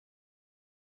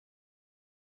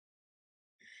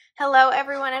Hello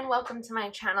everyone and welcome to my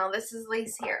channel. This is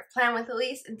Lacey here, Plan with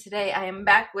Elise, and today I am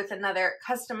back with another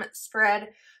custom spread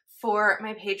for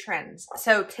my patrons.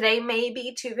 So today may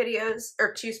be two videos,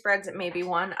 or two spreads, it may be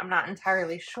one. I'm not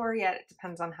entirely sure yet. It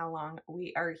depends on how long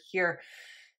we are here.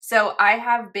 So I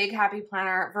have Big Happy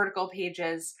Planner vertical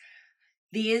pages.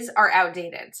 These are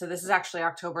outdated. So this is actually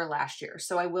October last year.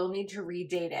 So I will need to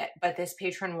redate it, but this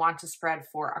patron wants a spread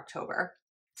for October.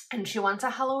 And she wants a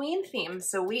Halloween theme.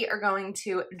 So we are going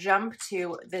to jump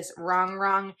to this Wrong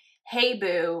Wrong Hey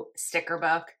Boo sticker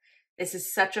book. This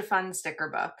is such a fun sticker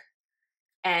book.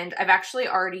 And I've actually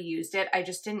already used it. I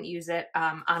just didn't use it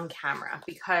on camera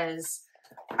because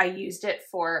I used it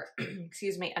for,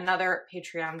 excuse me, another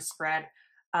Patreon spread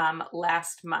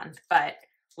last month. But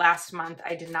last month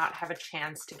I did not have a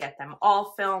chance to get them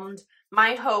all filmed.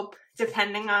 My hope,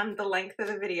 depending on the length of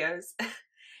the videos,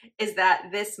 is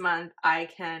that this month I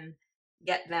can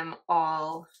get them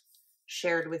all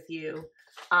shared with you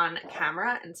on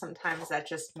camera. And sometimes that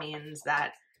just means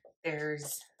that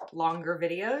there's longer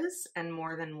videos and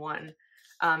more than one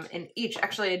in each.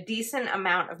 Actually, a decent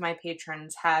amount of my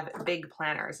patrons have big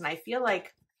planners, and I feel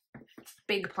like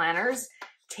big planners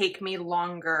take me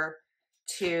longer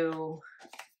to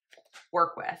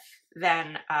work with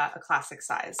than a classic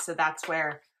size. So that's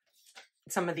where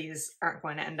some of these aren't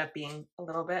going to end up being a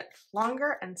little bit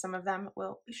longer, and some of them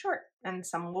will be short, and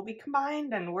some will be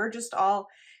combined, and we're just all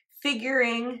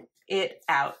figuring it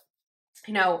out.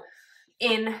 You know,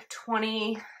 in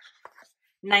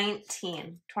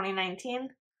 2019,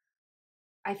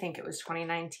 I think it was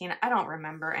 2019. I don't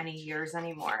remember any years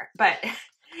anymore, but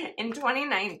in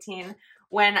 2019,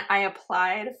 when I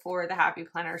applied for the Happy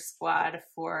Planner Squad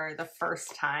for the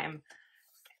first time,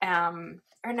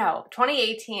 or no,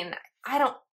 2018, I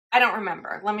don't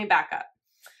remember. Let me back up.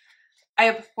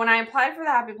 When I applied for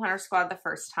the Happy Planner Squad the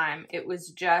first time, it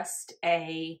was just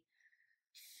a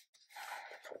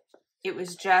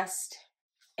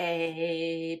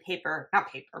paper,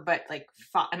 not paper, but like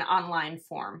an online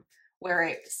form where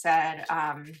it said,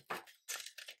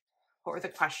 what were the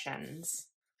questions?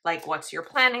 Like, what's your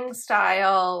planning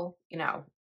style? You know,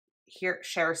 here,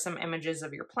 share some images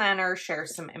of your planner, share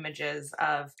some images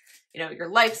of, you know, your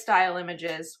lifestyle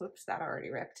images. Whoops, that already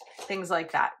ripped. Things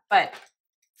like that. But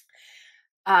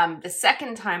the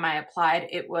second time I applied,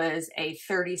 it was a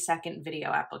 30-second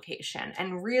video application.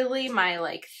 And really my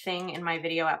like thing in my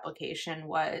video application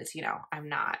was, you know, I'm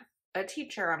not a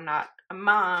teacher, I'm not a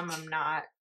mom, I'm not,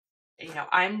 you know,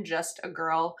 I'm just a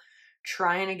girl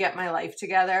trying to get my life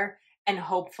together and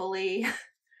hopefully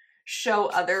show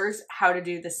others how to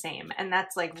do the same. And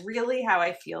that's like really how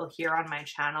I feel here on my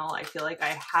channel. I feel like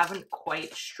I haven't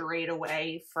quite strayed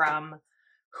away from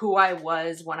who I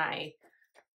was when I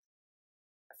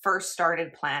first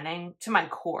started planning to my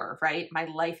core, right? My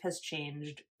life has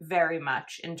changed very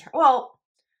much well,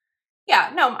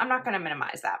 yeah, no, I'm not going to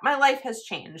minimize that. My life has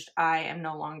changed. I am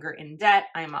no longer in debt.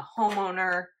 I'm a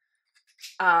homeowner.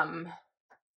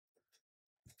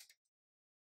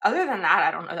 Other than that,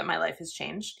 I don't know that my life has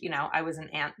changed. You know, I was an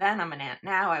aunt then, I'm an aunt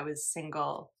now. I was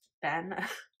single then. I'm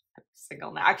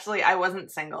single now. Actually, I wasn't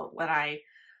single when I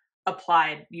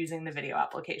applied using the video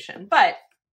application, but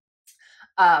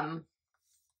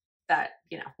that,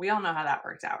 you know, we all know how that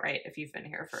worked out, right? If you've been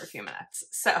here for a few minutes.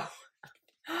 So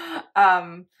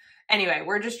anyway,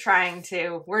 we're just trying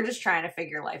to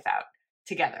figure life out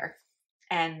together.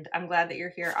 And I'm glad that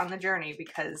you're here on the journey,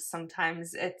 because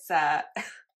sometimes it's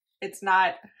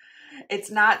not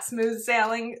smooth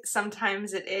sailing.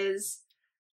 Sometimes it is.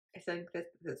 I think that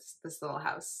this little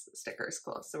house sticker is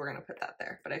cool, so we're going to put that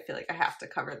there. But I feel like I have to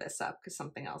cover this up because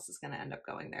something else is going to end up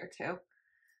going there too.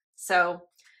 So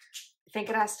I think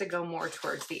it has to go more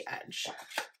towards the edge.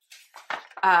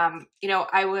 You know,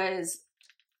 I was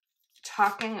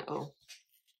talking, I don't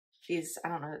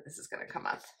know that this is going to come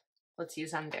up. Let's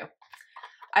use undo.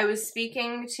 I was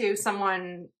speaking to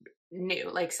someone new,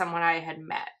 like someone I had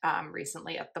met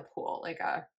recently at the pool, like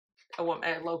a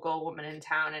local woman in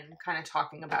town, and kind of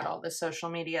talking about all the social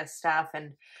media stuff.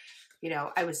 And, you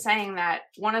know, I was saying that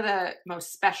one of the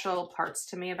most special parts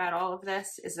to me about all of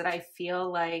this is that I feel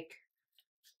like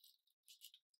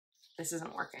this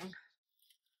isn't working.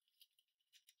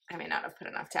 I may not have put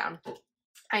enough down.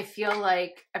 I feel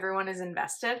like everyone is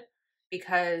invested,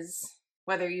 because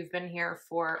whether you've been here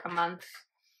for a month,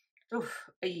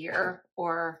 a year,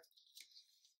 or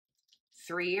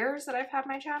 3 years that I've had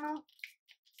my channel,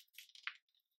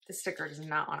 the sticker does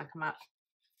not want to come up.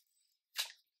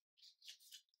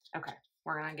 Okay,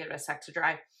 we're gonna give it a sec to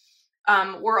dry.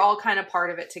 We're all kind of part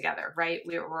of it together, right?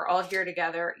 We're all here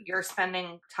together. You're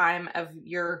spending time of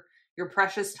your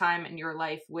precious time in your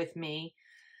life with me.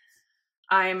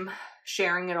 I'm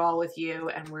sharing it all with you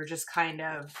and we're just kind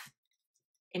of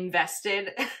invested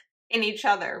in each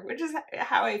other, which is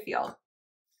how I feel.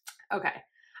 Okay.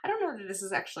 I don't know that this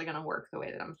is actually going to work the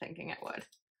way that I'm thinking it would.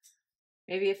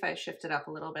 Maybe if I shift it up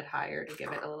a little bit higher to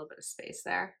give it a little bit of space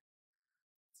there.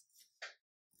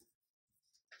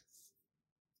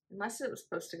 Unless it was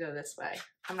supposed to go this way.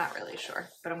 I'm not really sure,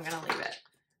 but I'm going to leave it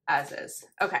as is.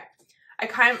 Okay.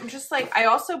 I'm just like, I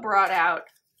also brought out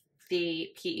the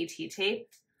PET tape.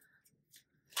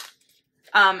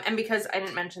 And because I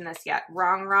didn't mention this yet,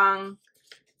 Wrong Wrong,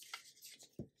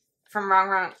 from Wrong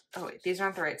Wrong, oh wait, these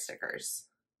aren't the right stickers.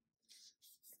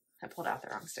 I pulled out the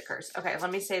wrong stickers. Okay,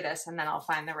 let me say this and then I'll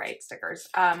find the right stickers.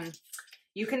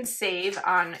 You can save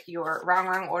on your Wrong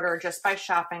Wrong order just by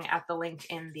shopping at the link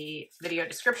in the video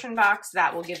description box.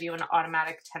 That will give you an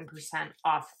automatic 10%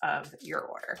 off of your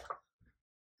order.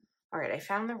 All right, I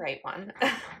found the right one.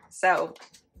 So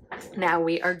now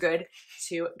we are good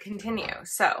to continue.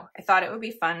 So I thought it would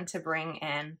be fun to bring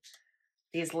in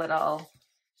these little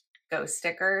ghost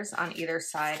stickers on either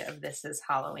side of This Is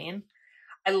Halloween.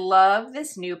 I love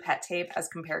this new pet tape as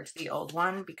compared to the old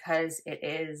one because it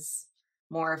is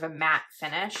more of a matte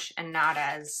finish and not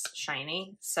as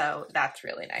shiny. So that's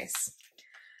really nice.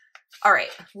 All right,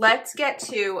 let's get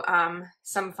to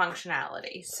some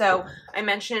functionality. So I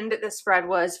mentioned the spread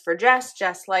was for Jess.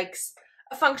 Jess likes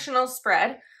a functional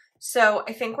spread. So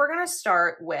I think we're gonna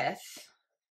start with,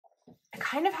 I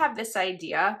kind of have this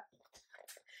idea.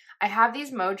 I have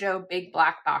these Mojo big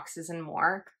black boxes and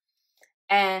more.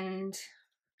 And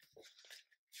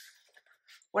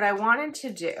what I wanted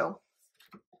to do,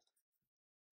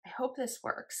 I hope this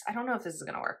works. I don't know if this is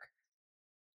gonna work.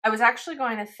 I was actually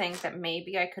going to think that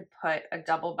maybe I could put a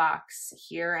double box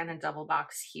here and a double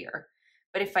box here.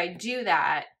 But if I do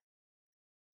that,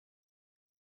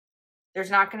 there's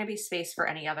not going to be space for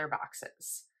any other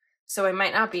boxes. So I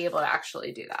might not be able to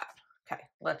actually do that. Okay,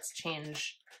 let's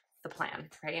change the plan,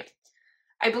 right?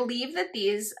 I believe that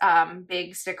these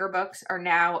big sticker books are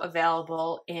now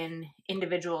available in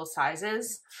individual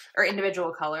sizes or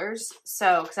individual colors.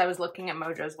 So, because I was looking at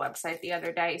Mojo's website the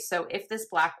other day. So if this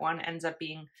black one ends up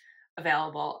being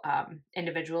available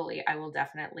individually, I will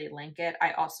definitely link it.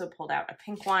 I also pulled out a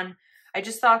pink one. I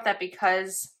just thought that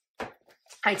because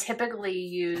I typically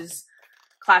use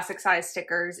classic size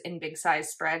stickers in big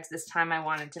size spreads, this time I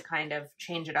wanted to kind of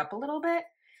change it up a little bit.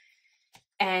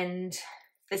 And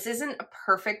this isn't a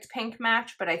perfect pink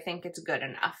match, but I think it's good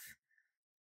enough.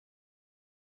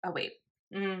 Oh, wait.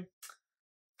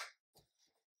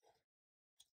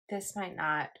 This might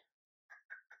not.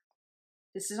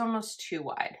 This is almost too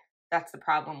wide. That's the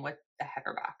problem with the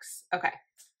header box. Okay,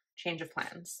 change of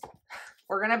plans.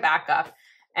 We're going to back up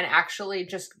and actually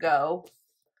just go.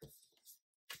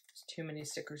 There's too many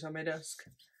stickers on my desk.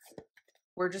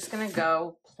 We're just going to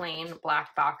go plain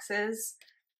black boxes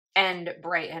and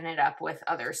brighten it up with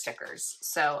other stickers.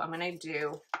 So I'm going to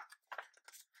do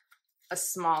a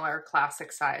smaller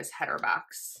classic size header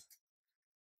box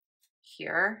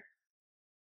here.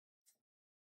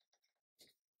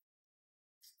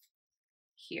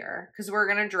 Here, because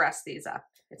we're going to dress these up.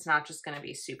 It's not just going to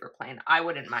be super plain. I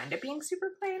wouldn't mind it being super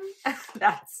plain.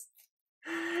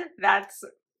 That's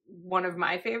one of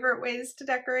my favorite ways to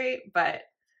decorate, but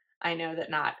I know that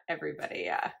not everybody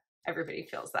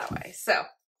feels that way. So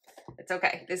it's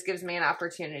okay. This gives me an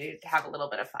opportunity to have a little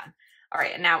bit of fun. All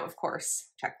right, and now, of course,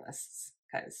 checklists,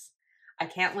 because I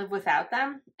can't live without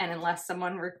them. And unless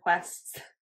someone requests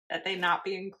that they not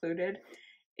be included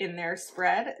in their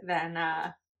spread, then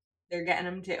they're getting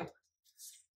them too.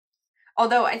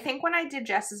 Although I think when I did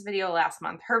Jess's video last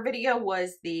month, her video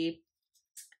was the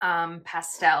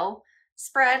pastel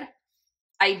spread.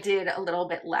 I did a little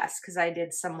bit less because I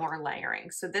did some more layering.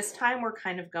 So this time we're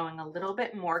kind of going a little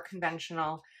bit more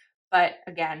conventional, but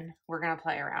again, we're going to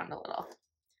play around a little.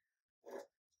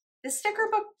 This sticker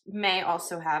book may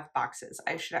also have boxes.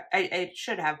 It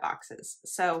should have boxes.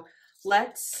 So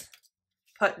let's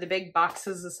put the big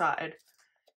boxes aside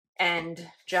and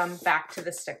jump back to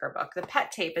the sticker book. The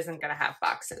pet tape isn't going to have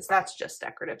boxes. That's just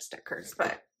decorative stickers,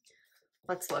 but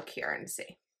let's look here and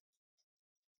see.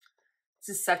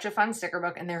 This is such a fun sticker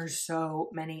book, and there are so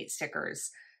many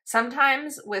stickers.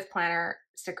 Sometimes with planner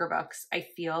sticker books, I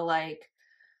feel like,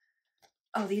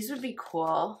 oh, these would be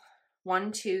cool.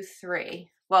 1, 2,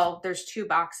 3. Well, there's 2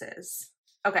 boxes.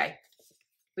 Okay,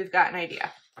 we've got an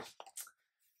idea.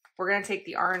 We're going to take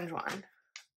the orange one,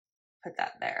 put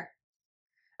that there.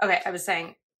 Okay, I was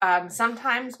saying,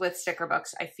 sometimes with sticker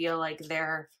books, I feel like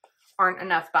there aren't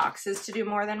enough boxes to do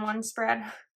more than one spread.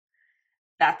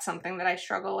 That's something that I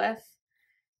struggle with.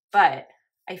 But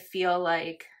I feel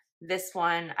like This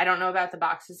one, I don't know about the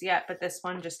boxes yet, but this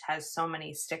one just has so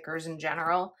many stickers in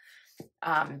general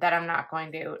that I'm not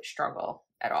going to struggle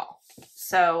at all.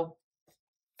 So,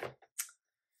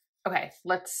 okay,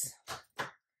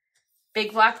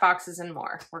 big black boxes and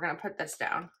more. We're going to put this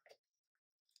down.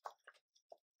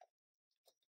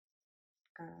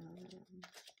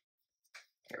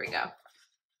 Here we go.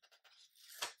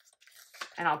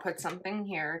 And I'll put something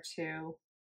here to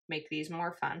make these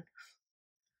more fun.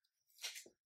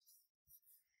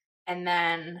 And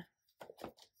then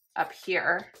up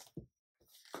here,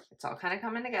 it's all kind of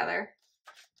coming together.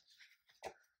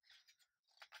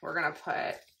 We're going to put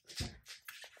a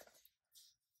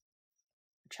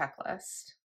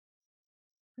checklist.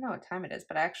 I don't know what time it is,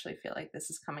 but I actually feel like this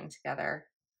is coming together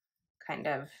kind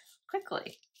of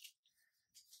quickly.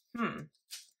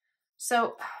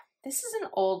 So this is an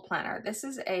old planner. This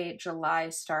is a July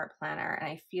start planner, and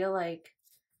I feel like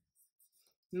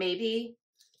maybe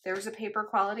there was a paper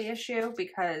quality issue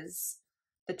because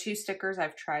the 2 stickers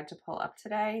I've tried to pull up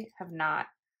today have not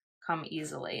come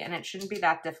easily, and it shouldn't be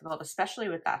that difficult, especially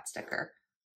with that sticker,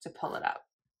 to pull it up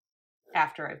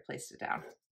after I've placed it down.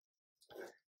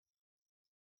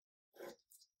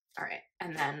 All right,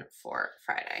 and then for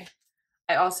Friday,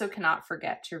 I also cannot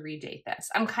forget to redate this.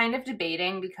 I'm kind of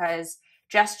debating because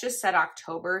Jess just said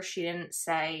October. She didn't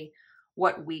say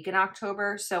what week in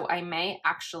October, so I may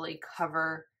actually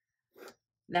cover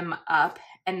them up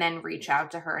and then reach out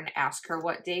to her and ask her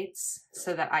what dates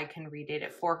so that I can redate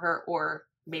it for her, or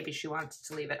maybe she wants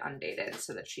to leave it undated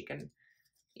so that she can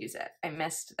use it. I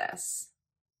missed this.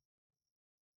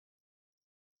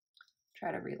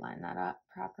 Try to reline that up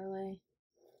properly.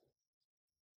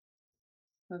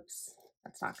 Oops,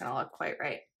 that's not gonna look quite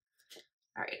right.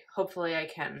 All right, hopefully I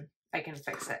can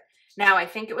fix it. Now I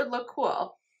think it would look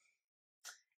cool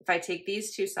if I take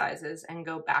these 2 sizes and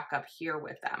go back up here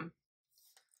with them.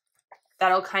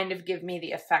 That'll kind of give me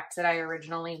the effect that I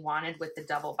originally wanted with the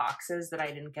double boxes that I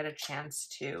didn't get a chance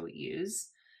to use.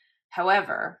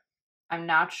 However, I'm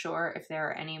not sure if there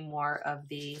are any more of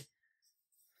the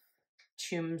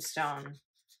tombstone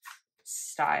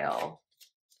style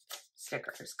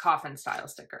stickers, coffin style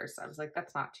stickers. I was like,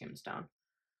 that's not tombstone.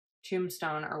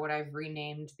 Tombstone are what I've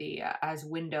renamed the as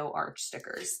window arch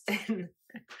stickers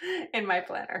in my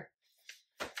planner,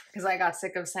 because I got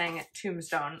sick of saying it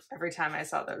tombstone every time I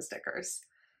saw those stickers.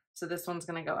 So this one's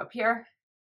gonna go up here.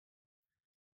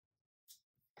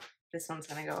 This one's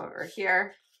gonna go over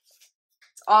here.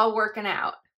 It's all working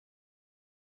out.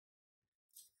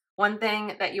 One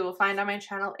thing that you will find on my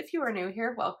channel, if you are new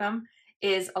here, welcome,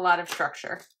 is a lot of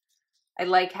structure. I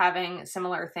like having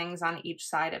similar things on each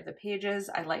side of the pages.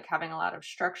 I like having a lot of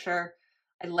structure.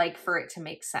 I like for it to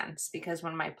make sense, because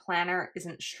when my planner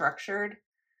isn't structured,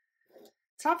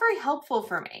 it's not very helpful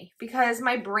for me because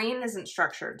my brain isn't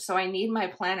structured. So I need my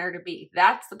planner to be.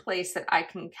 That's the place that I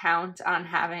can count on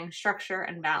having structure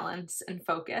and balance and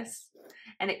focus.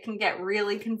 And it can get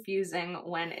really confusing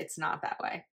when it's not that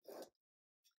way.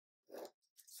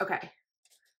 Okay,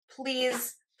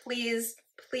 please, please,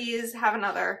 please have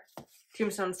another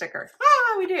tombstone sticker.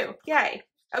 Ah, we do. Yay.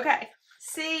 Okay.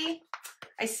 See,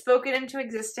 I spoke it into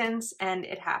existence and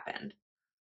it happened.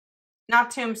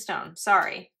 Not tombstone.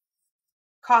 Sorry.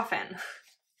 Coffin.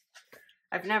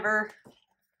 I've never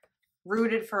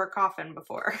rooted for a coffin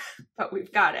before, but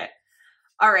we've got it.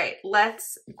 All right.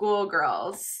 Let's Ghoul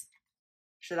Girls.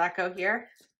 Should that go here?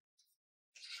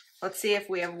 Let's see if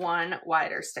we have one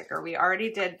wider sticker. We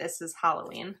already did This Is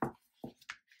Halloween.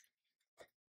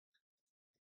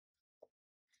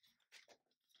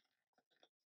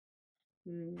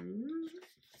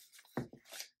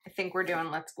 I think we're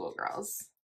doing Let's Ghoul Girls.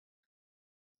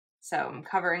 So I'm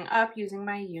covering up using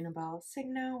my Uniball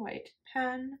Signo white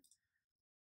pen.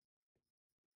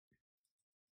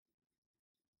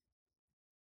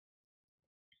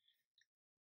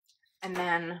 And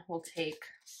then we'll take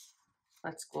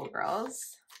Let's Ghoul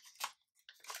Girls.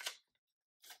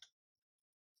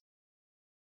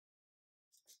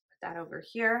 Put that over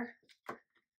here.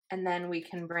 And then we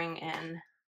can bring in,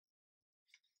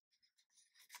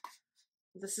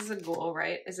 this is a ghoul,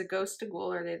 right? Is a ghost a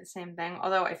ghoul? Are they the same thing?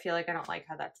 Although I feel like I don't like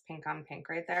how that's pink on pink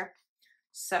right there.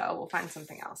 So we'll find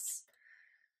something else.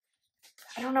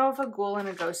 I don't know if a ghoul and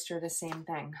a ghost are the same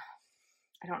thing.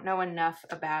 I don't know enough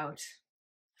about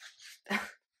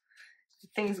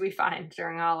things we find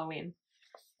during Halloween.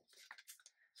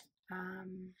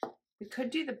 We could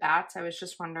do the bats. I was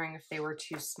just wondering if they were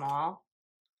too small.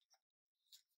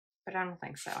 But I don't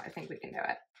think so. I think we can do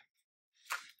it.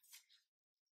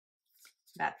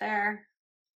 Bat there.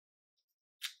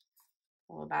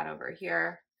 A little bat over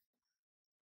here.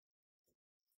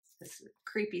 This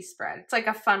creepy spread. It's like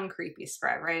a fun creepy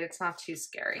spread, right? It's not too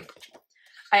scary.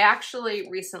 I actually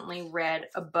recently read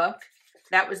a book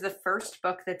that was the first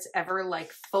book that's ever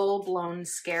like full-blown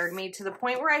scared me to the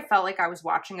point where I felt like I was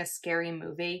watching a scary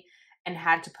movie and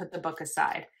had to put the book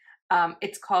aside.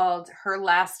 It's called Her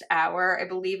Last Hour. I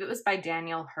believe it was by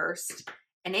Daniel Hurst.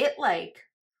 And it like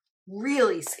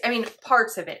really, I mean,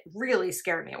 parts of it really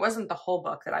scared me. It wasn't the whole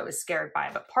book that I was scared by,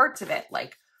 but parts of it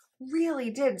like really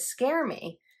did scare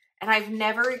me. And I've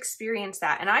never experienced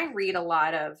that. And I read a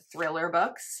lot of thriller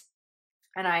books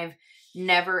and I've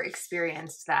never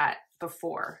experienced that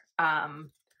before. And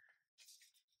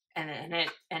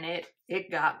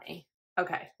it got me.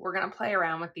 Okay, we're gonna play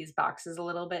around with these boxes a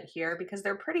little bit here because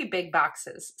they're pretty big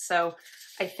boxes. So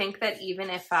I think that even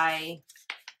if I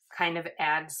kind of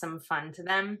add some fun to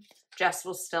them, Jess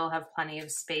will still have plenty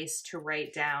of space to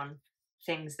write down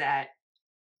things that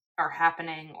are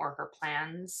happening or her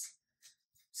plans.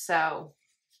 So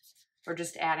we're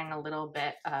just adding a little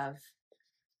bit of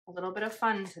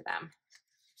fun to them.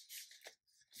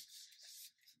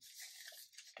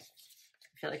 I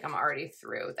feel like I'm already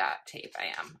through that tape.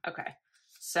 I am. Okay.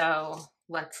 So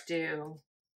let's do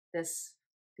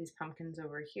these pumpkins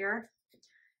over here.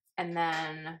 And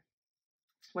then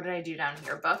what did I do down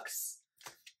here? Books.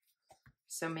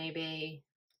 So maybe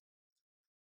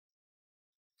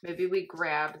we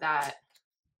grab that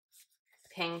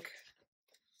pink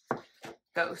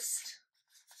ghost.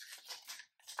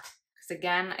 Because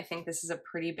again, I think this is a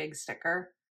pretty big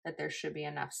sticker that there should be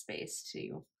enough space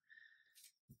to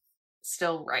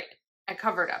still write. I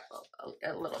covered up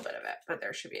a little bit of it, but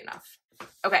there should be enough.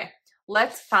 Okay,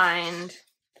 let's find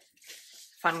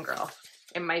Fun Girl.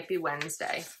 It might be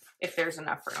Wednesday if there's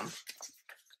enough room.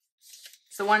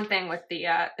 So one thing with the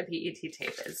PET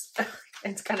tape is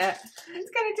it's gonna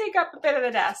take up a bit of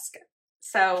the desk.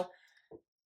 So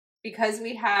because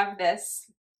we have this,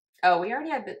 oh, we already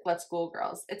had the Let's School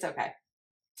Girls. It's okay.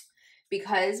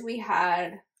 Because we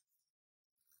have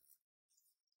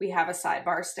a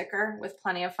sidebar sticker with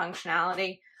plenty of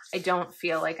functionality. I don't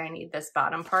feel like I need this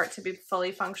bottom part to be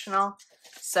fully functional.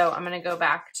 So I'm going to go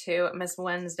back to Miss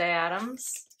Wednesday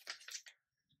Addams.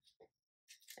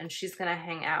 And she's going to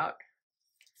hang out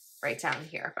right down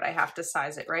here. But I have to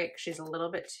size it right because she's a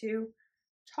little bit too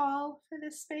tall for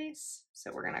this space.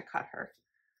 So we're going to cut her.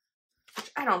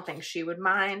 Which I don't think she would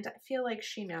mind. I feel like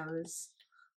she knows.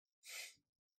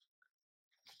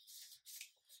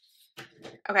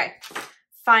 Okay.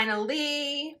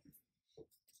 Finally,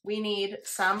 we need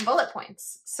some bullet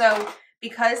points. So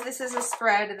because this is a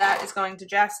spread that is going to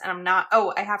Jess and I'm not,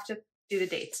 oh, I have to do the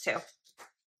dates too.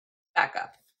 Back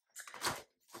up.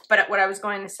 But what I was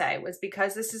going to say was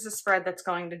because this is a spread that's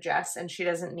going to Jess and she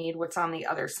doesn't need what's on the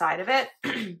other side of it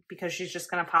because she's just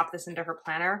going to pop this into her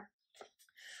planner,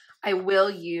 I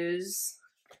will use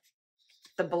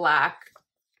the black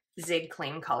Zig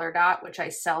Clean color dot, which I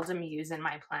seldom use in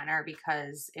my planner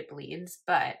because it bleeds,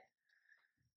 but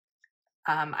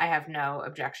I have no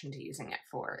objection to using it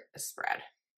for the spread.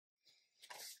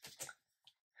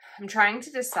 I'm trying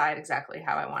to decide exactly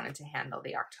how I wanted to handle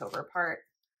the October part,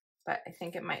 but I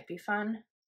think it might be fun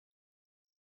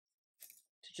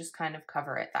to just kind of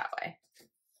cover it that way.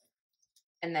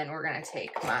 And then we're going to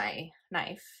take my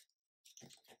knife .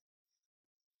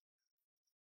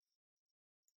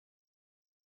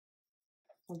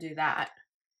 We'll do that.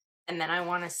 And then I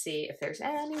want to see if there's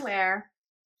anywhere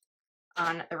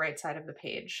on the right side of the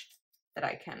page that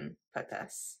I can put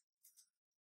this.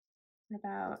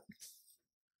 About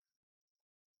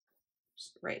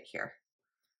just right here.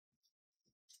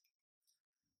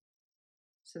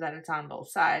 So that it's on both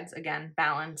sides. Again,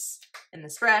 balance in the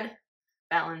spread,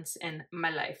 balance in my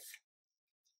life.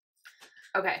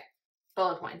 Okay,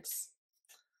 bullet points.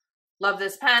 Love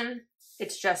this pen.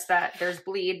 It's just that there's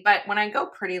bleed, but when I go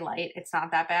pretty light, it's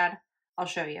not that bad. I'll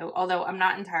show you. Although I'm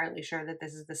not entirely sure that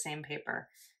this is the same paper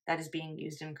that is being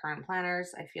used in current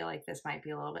planners. I feel like this might be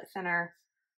a little bit thinner.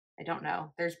 I don't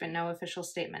know. There's been no official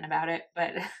statement about it, but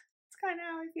it's kind of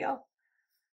how I feel.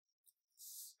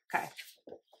 Okay.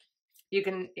 You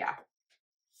can, yeah.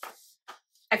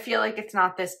 I feel like it's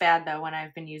not this bad though when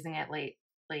I've been using it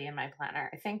lately in my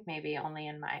planner. I think maybe only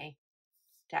in my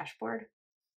dashboard.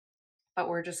 But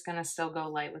we're just going to still go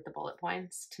light with the bullet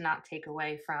points to not take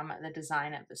away from the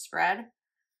design of the spread.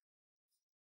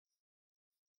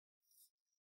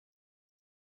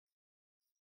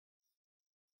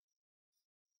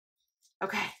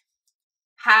 Okay.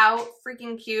 How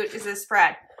freaking cute is this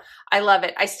spread? I love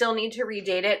it. I still need to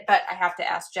redate it, but I have to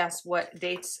ask Jess what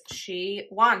dates she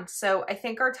wants. So I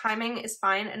think our timing is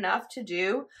fine enough to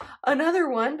do another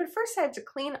one, but first I have to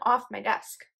clean off my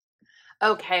desk.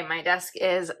 Okay, my desk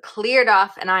is cleared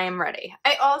off and I am ready.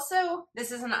 I also,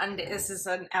 this is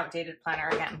an outdated planner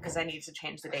again because I need to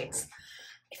change the dates.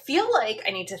 I feel like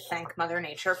I need to thank Mother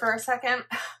Nature for a second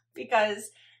because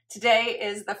today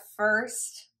is the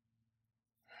first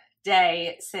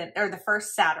day since, or the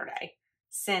first Saturday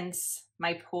since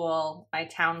my pool, my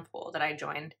town pool that I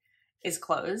joined is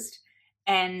closed.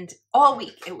 And all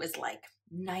week it was like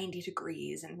 90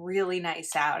 degrees and really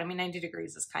nice out. I mean, 90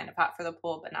 degrees is kind of hot for the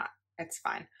pool, but not, it's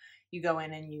fine. You go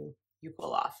in and you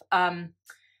cool off.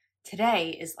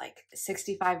 Today is like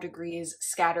 65 degrees,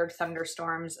 scattered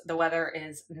thunderstorms. The weather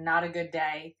is not a good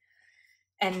day.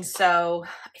 And so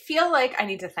I feel like I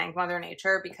need to thank Mother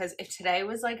Nature because if today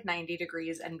was like 90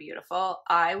 degrees and beautiful,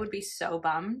 I would be so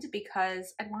bummed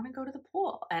because I want to go to the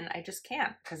pool and I just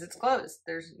can't because it's closed.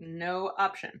 There's no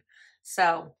option.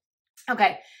 So,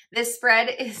 okay, this spread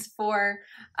is for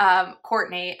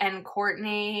Courtney, and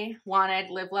Courtney wanted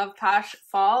Live Love Posh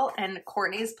fall, and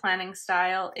Courtney's planning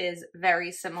style is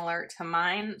very similar to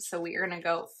mine. So we are going to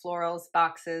go florals,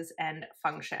 boxes, and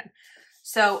function.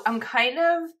 So I'm kind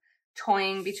of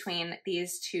toying between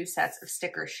these two sets of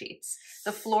sticker sheets.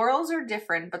 The florals are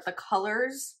different, but the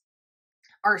colors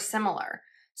are similar.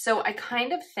 So I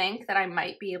kind of think that I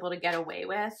might be able to get away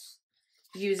with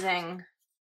using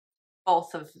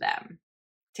both of them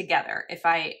together if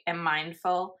I am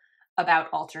mindful about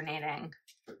alternating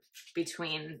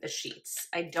between the sheets.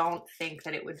 I don't think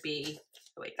that it would be,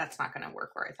 wait, that's not going to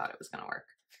work where I thought it was going to work.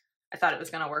 I thought it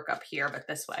was going to work up here, but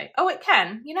this way. Oh, it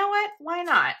can. You know what? Why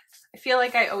not? I feel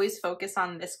like I always focus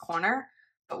on this corner,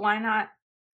 but why not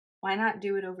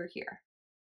do it over here?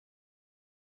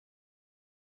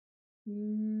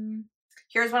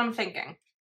 Here's what I'm thinking.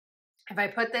 If I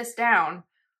put this down,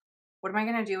 what am I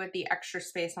going to do with the extra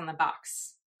space on the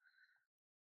box?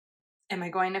 Am I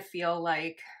going to feel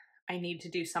like I need to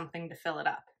do something to fill it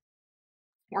up?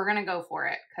 We're going to go for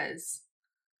it because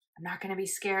I'm not going to be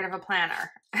scared of a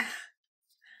planner.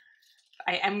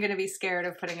 I am going to be scared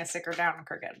of putting a sticker down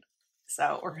crooked.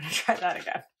 So we're going to try that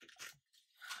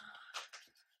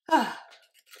again.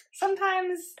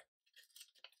 Sometimes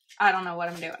I don't know what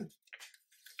I'm doing.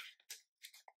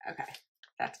 Okay.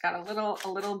 That's got a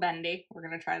little bendy. We're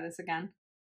going to try this again.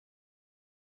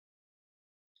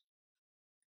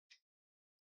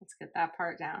 Let's get that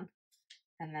part down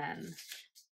and then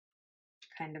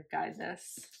kind of guide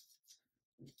this.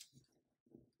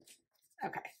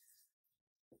 Okay.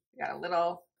 We got a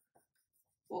little,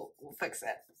 we'll fix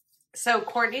it. So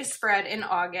Courtney's spread in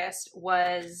August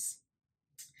was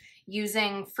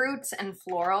using fruits and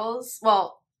florals.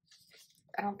 Well,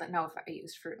 I don't know if I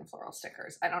used fruit and floral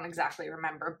stickers. I don't exactly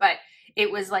remember, but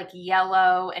it was like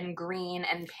yellow and green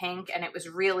and pink, and it was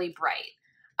really bright.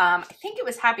 I think it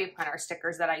was Happy Planner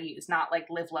stickers that I used, not like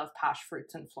Live Love Posh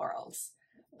fruits and florals,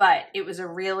 but it was a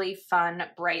really fun,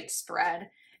 bright spread,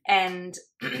 and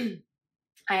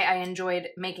I enjoyed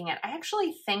making it. I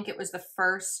actually think it was the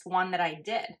first one that I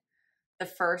did, the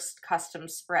first custom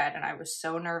spread, and I was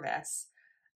so nervous.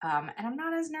 And I'm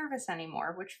not as nervous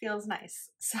anymore, which feels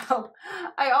nice. So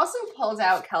I also pulled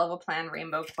out Kelva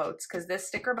Rainbow Quotes because this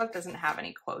sticker book doesn't have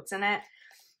any quotes in it.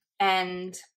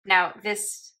 And now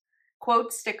this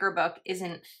quote sticker book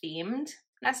isn't themed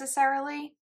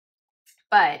necessarily,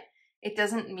 but it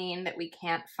doesn't mean that we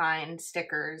can't find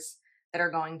stickers that are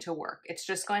going to work. It's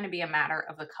just going to be a matter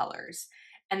of the colors.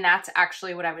 And that's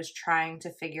actually what I was trying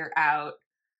to figure out.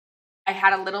 I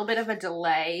had a little bit of a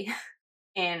delay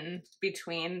in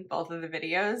between both of the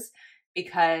videos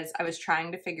because I was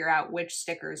trying to figure out which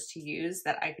stickers to use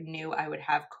that I knew I would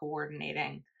have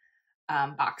coordinating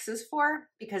boxes for,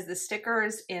 because the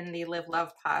stickers in the Live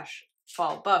Love Posh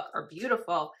fall book are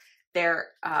beautiful.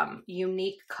 They're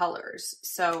unique colors,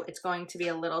 so it's going to be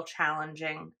a little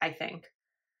challenging, I think,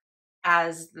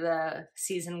 as the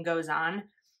season goes on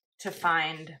to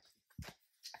find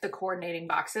the coordinating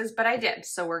boxes, but I did.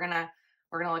 So we're gonna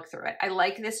look through it. I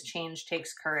like this change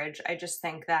takes courage. I just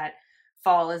think that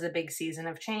fall is a big season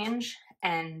of change,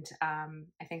 and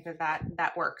I think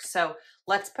that works. So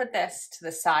let's put this to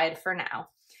the side for now.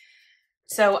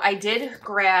 So I did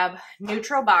grab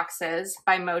Neutral Boxes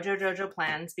by Mojo Jojo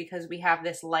Plans because we have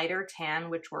this lighter tan,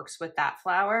 which works with that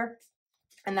flower.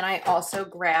 And then I also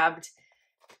grabbed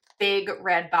Big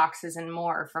Red Boxes and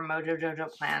More from Mojo Jojo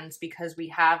Plans because we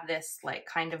have this like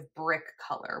kind of brick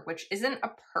color, which isn't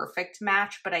a perfect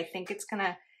match, but I think it's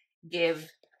gonna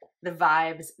give the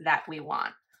vibes that we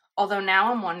want. Although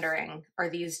now I'm wondering, are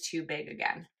these too big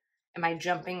again? Am I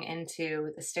jumping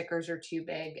into the stickers are too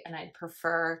big and I'd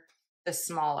prefer the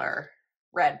smaller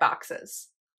red boxes?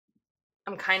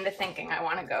 I'm kind of thinking I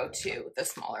want to go to the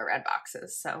smaller red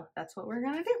boxes, so that's what we're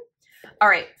gonna do. All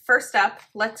right, first up,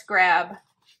 let's grab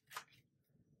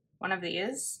one of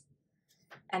these,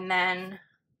 and then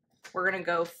we're gonna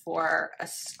go for a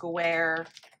square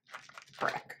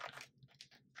brick.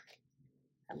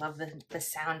 I love the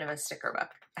sound of a sticker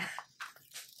book.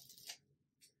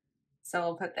 So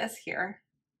we'll put this here.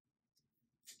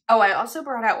 Oh, I also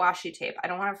brought out washi tape. I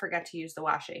don't want to forget to use the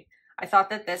washi. I thought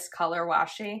that this color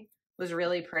washi was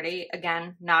really pretty.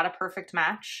 Again, not a perfect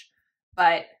match,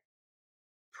 but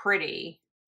pretty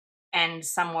and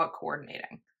somewhat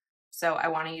coordinating. So I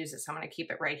want to use it, so I'm going to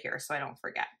keep it right here so I don't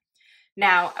forget.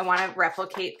 Now, I want to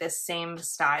replicate this same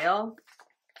style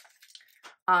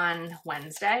on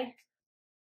Wednesday.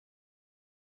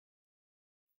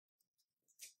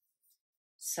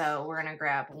 So we're going to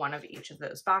grab one of each of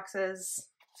those boxes.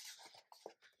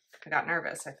 I got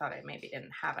nervous. I thought I maybe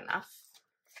didn't have enough,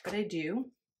 but I do.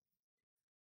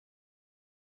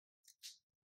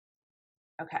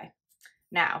 Okay,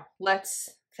 now let's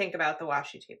think about the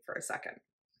washi tape for a second,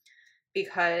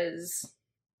 because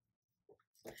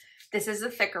this is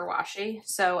a thicker washi,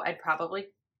 so I'd probably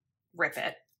rip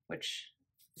it, which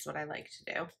is what I like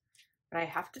to do, but I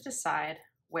have to decide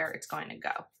where it's going to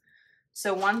go.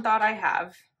 So one thought I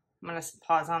have, I'm going to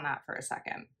pause on that for a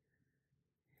second.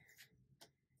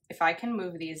 If I can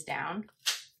move these down,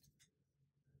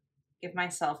 give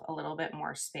myself a little bit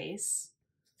more space.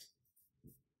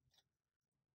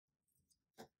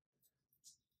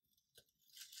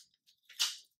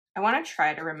 I want to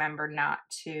try to remember not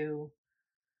to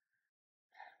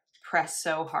press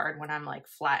so hard when I'm like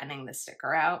flattening the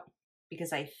sticker out,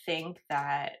 because I think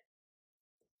that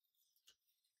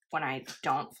when I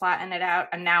don't flatten it out,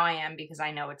 and now I am because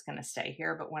I know it's going to stay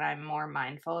here, but when I'm more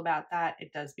mindful about that,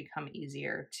 it does become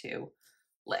easier to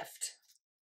lift.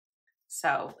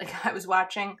 So like I was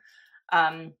watching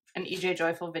an EJ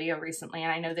Joyful video recently,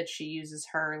 and I know that she uses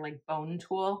her like bone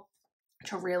tool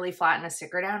to really flatten a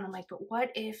sticker down. I'm like, but what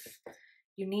if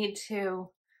you need to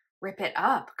rip it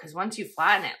up? Because once you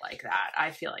flatten it like that,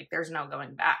 I feel like there's no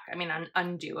going back. I mean, an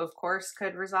undo, of course,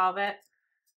 could resolve it,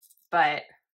 but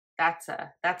that's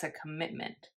a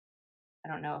commitment. I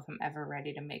don't know if I'm ever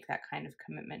ready to make that kind of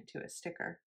commitment to a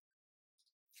sticker.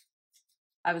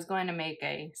 I was going to make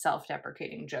a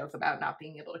self-deprecating joke about not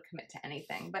being able to commit to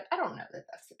anything, but I don't know that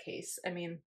that's the case. I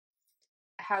mean,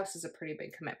 a house is a pretty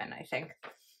big commitment, I think.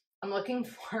 I'm looking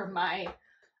for my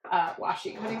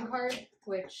washi cutting card,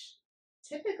 which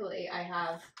typically I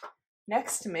have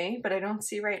next to me, but I don't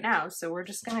see right now. So we're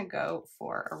just going to go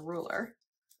for a ruler.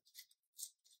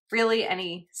 Really,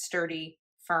 any sturdy,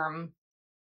 firm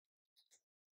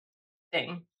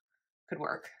thing could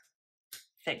work.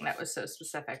 Thing that was so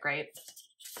specific, right?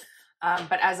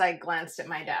 But as I glanced at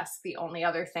my desk, the only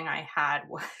other thing I had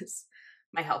was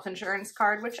my health insurance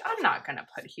card, which I'm not going to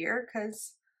put here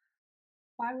because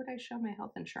why would I show my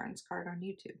health insurance card on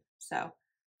YouTube? So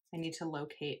I need to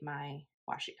locate my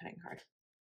washi cutting card.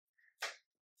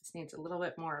 This needs a little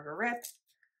bit more of a rip.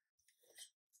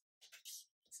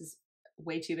 This is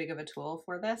way too big of a tool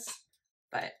for this,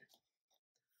 but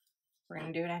we're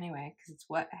going to do it anyway because it's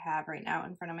what I have right now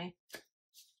in front of me.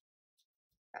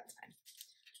 That's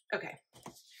fine. Okay.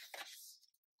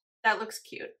 That looks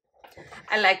cute.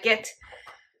 I like it.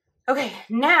 Okay,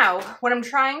 now what I'm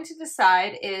trying to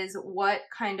decide is what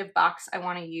kind of box I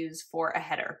want to use for a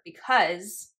header,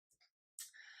 because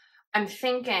I'm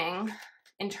thinking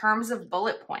in terms of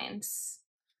bullet points,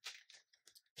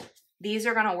 these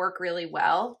are going to work really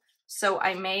well. So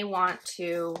I may want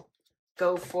to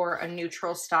go for a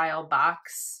neutral style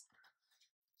box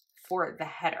for the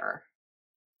header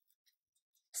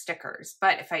stickers.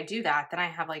 But if I do that, then I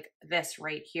have like this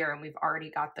right here and we've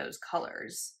already got those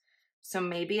colors. So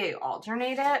maybe I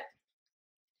alternate it.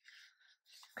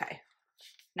 Okay.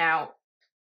 Now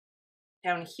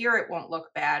down here, it won't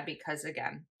look bad because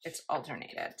again, it's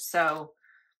alternated. So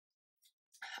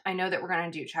I know that we're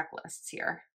going to do checklists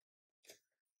here.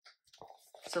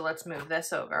 So let's move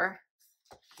this over.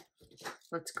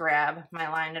 Let's grab my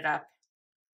Line It Up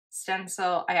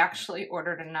stencil. I actually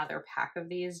ordered another pack of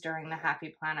these during the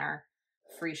Happy Planner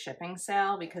free shipping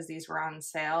sale because these were on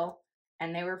sale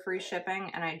and they were free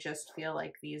shipping. And I just feel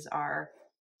like these are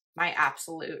my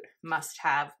absolute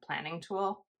must-have planning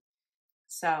tool.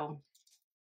 So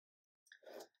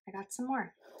I got some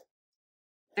more.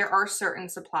 There are certain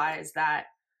supplies that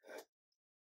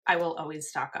I will always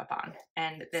stock up on,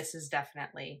 and this is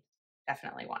definitely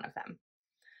one of them.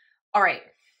 All right,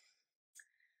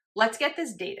 let's get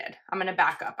this dated. I'm going to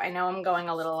back up. I know I'm going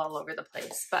a little all over the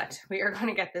place, but we are going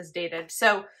to get this dated.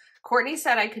 So Courtney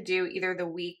said I could do either the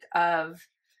week of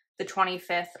the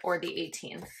 25th or the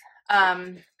 18th.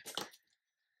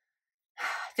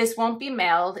 This won't be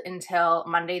mailed until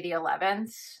Monday the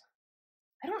 11th.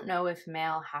 I don't know if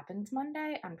mail happens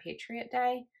Monday on Patriot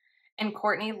Day, and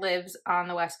Courtney lives on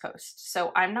the West Coast,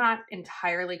 so I'm not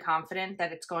entirely confident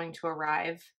that it's going to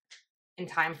arrive in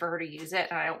time for her to use it,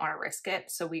 and I don't want to risk it,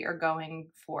 so we are going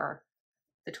for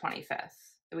the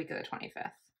 25th, the week of the 25th.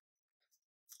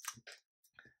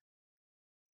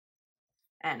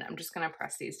 And I'm just going to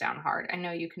press these down hard. I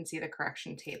know you can see the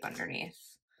correction tape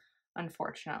underneath,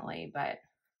 unfortunately, but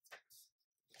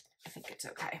I think it's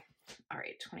okay. All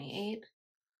right, 28.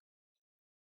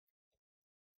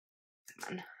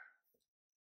 Come on.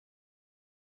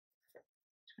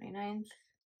 29th.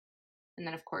 And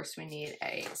then, of course, we need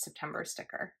a September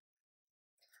sticker.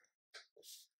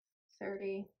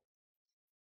 30.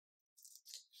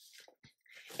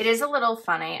 It is a little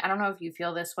funny. I don't know if you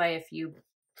feel this way if you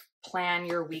plan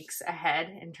your weeks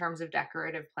ahead in terms of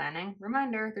decorative planning.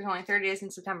 Reminder, there's only 30 days in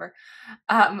September.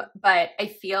 But I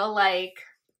feel like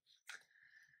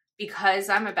because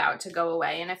I'm about to go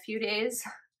away in a few days,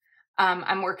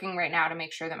 I'm working right now to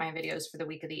make sure that my videos for the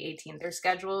week of the 18th are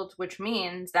scheduled, which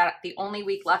means that the only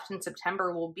week left in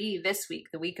September will be this week,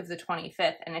 the week of the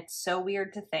 25th. And it's so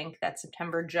weird to think that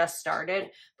September just started,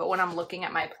 but when I'm looking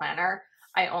at my planner,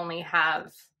 I only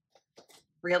have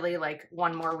really like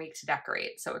one more week to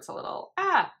decorate. So it's a little,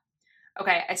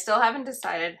 okay. I still haven't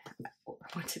decided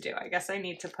what to do. I guess I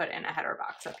need to put in a header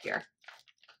box up here.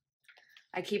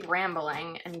 I keep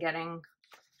rambling and getting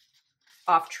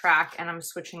off track, and I'm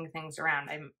switching things around.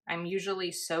 I'm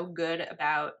usually so good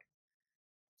about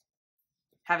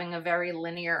having a very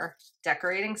linear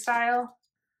decorating style,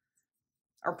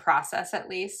 or process at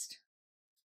least.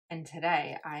 And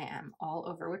today I am all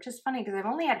over, which is funny because I've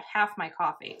only had half my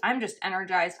coffee. I'm just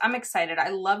energized. I'm excited.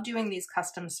 I love doing these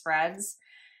custom spreads,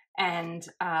 and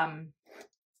I'm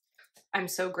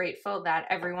so grateful that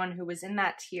everyone who was in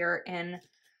that tier in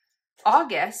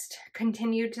August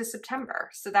continued to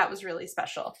September. So that was really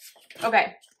special.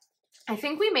 Okay. I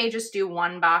think we may just do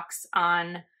one box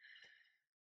on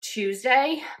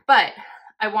Tuesday, but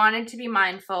I wanted to be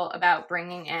mindful about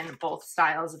bringing in both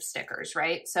styles of stickers,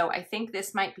 right? So I think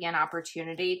this might be an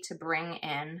opportunity to bring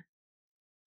in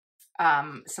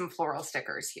some floral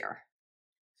stickers here.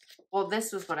 Well,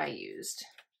 this was what I used,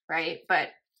 right? But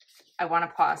I want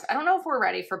to pause. I don't know if we're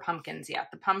ready for pumpkins yet.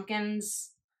 The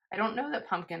pumpkins, I don't know that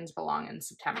pumpkins belong in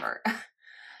September.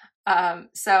 And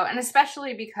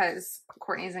especially because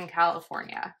Courtney's in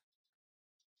California,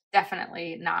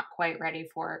 definitely not quite ready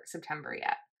for September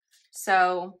yet.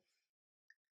 So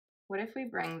what if we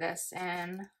bring this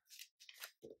in?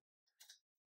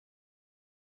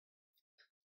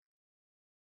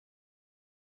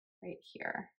 Right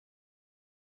here.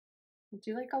 We'll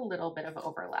do like a little bit of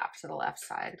overlap to the left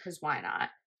side, because why not?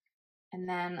 And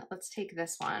then let's take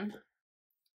this one.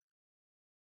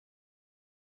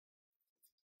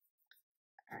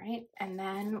 All right, and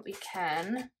then we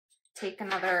can take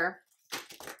another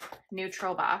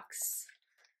neutral box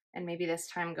and maybe this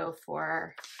time go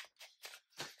for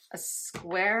a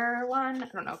square one. I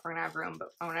don't know if we're gonna have room, but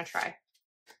I wanna try.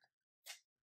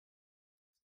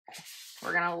 Okay.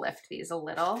 We're gonna lift these a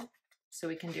little so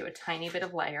we can do a tiny bit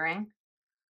of layering.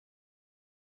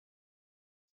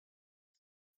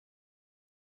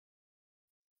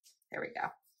 There we go.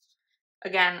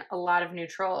 Again, a lot of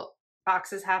neutral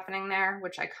boxes happening there,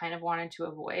 which I kind of wanted to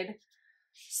avoid.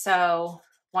 So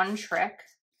one trick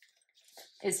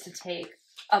is to take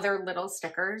other little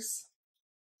stickers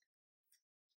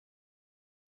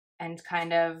and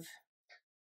kind of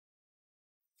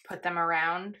put them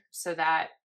around so that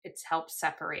it helps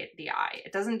separate the eye.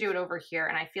 It doesn't do it over here,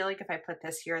 and I feel like if I put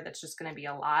this here, that's just going to be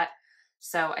a lot.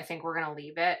 So I think we're going to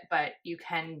leave it, but you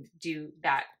can do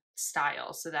that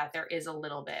style so that there is a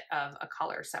little bit of a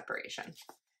color separation.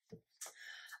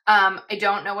 I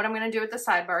don't know what I'm going to do with the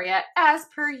sidebar yet, as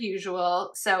per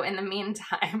usual. So in the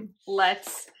meantime,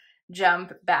 let's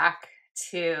jump back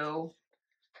to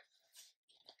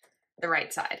the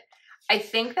right side. I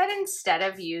think that instead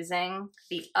of using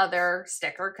the other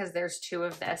sticker, because there's two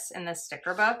of this in the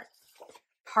sticker book,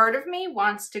 part of me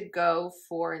wants to go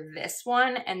for this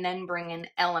one and then bring in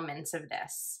elements of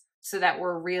this so that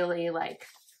we're really like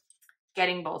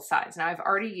getting both sides. Now I've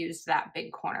already used that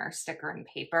big corner sticker and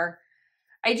paper.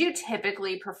 I do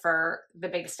typically prefer the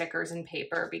big stickers in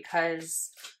paper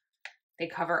because they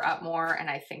cover up more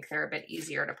and I think they're a bit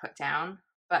easier to put down,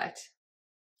 but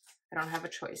I don't have a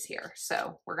choice here.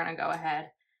 So we're going to go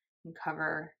ahead and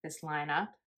cover this line up.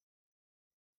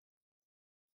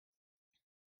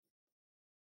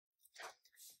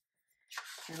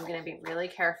 And I'm going to be really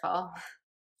careful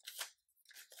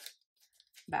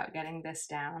about getting this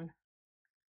down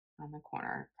on the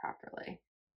corner properly.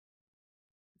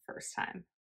 first time.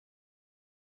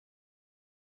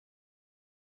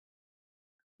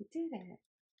 We did it.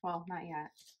 Well, not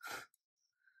yet.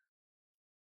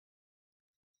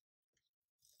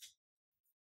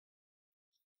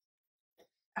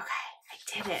 Okay,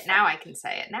 I did it. Now I can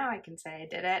say it. Now I can say I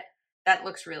did it. That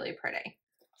looks really pretty.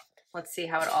 Let's see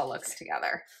how it all looks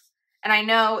together. And I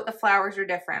know the flowers are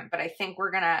different, but I think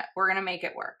we're gonna make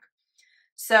it work.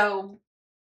 So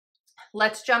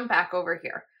let's jump back over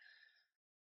here.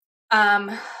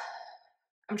 I'm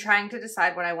trying to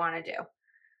decide what I want to do.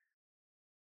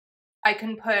 I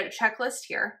can put a checklist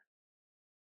here.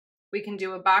 We can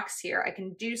do a box here. I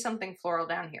can do something floral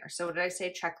down here. So what did I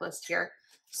say? Checklist here.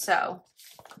 So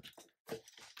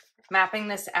mapping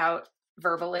this out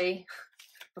verbally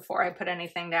before I put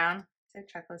anything down, say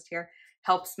checklist here,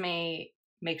 helps me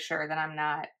make sure that I'm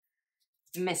not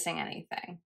missing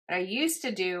anything. But I used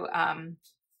to do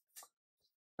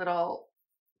little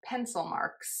pencil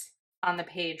marks on the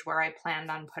page where I planned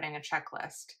on putting a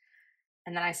checklist.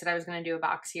 And then I said I was going to do a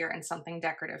box here and something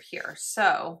decorative here.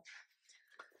 So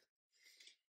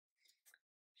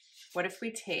what if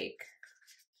we take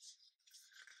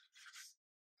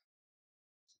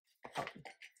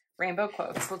rainbow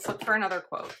quotes? Let's look for another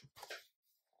quote.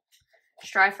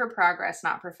 Strive for progress,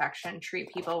 not perfection.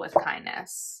 Treat people with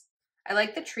kindness. I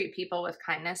like the treat people with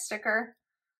kindness sticker.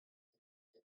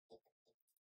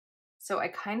 So I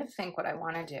kind of think what I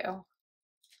want to do.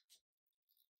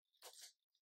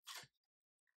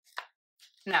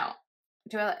 No,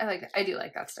 I do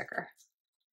like that sticker.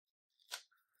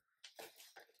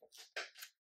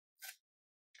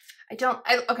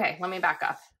 Okay, let me back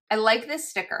up. I like this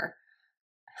sticker.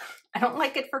 I don't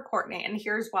like it for Courtney, and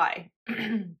here's why.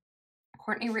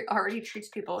 Courtney already treats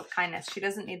people with kindness. She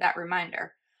doesn't need that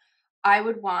reminder. I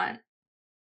would want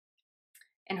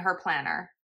in her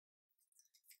planner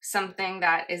something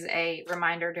that is a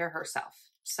reminder to herself.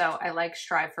 So I like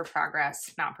strive for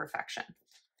progress, not perfection.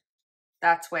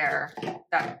 That's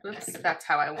that's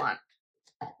how I want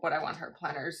what I want her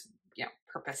planner's,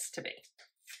 purpose to be.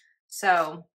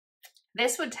 So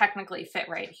this would technically fit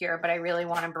right here, but I really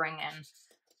want to bring in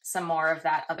some more of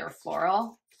that other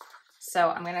floral. So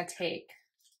I'm going to take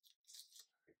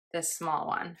this small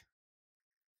one,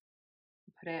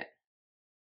 put it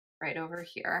right over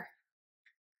here,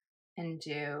 and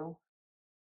do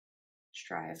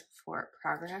strive for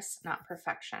progress, not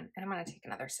perfection. And I'm going to take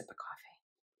another sip of coffee.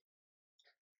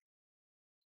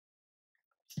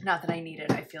 Not that I need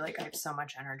it. I feel like I have so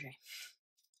much energy.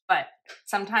 But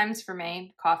sometimes for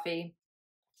me, coffee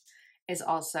is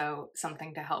also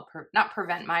something to help, not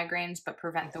prevent migraines, but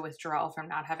prevent the withdrawal from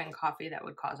not having coffee that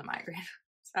would cause a migraine.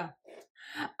 So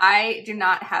I do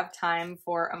not have time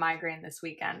for a migraine this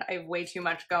weekend. I have way too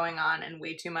much going on and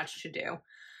way too much to do.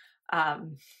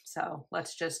 So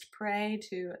let's just pray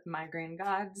to the migraine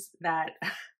gods that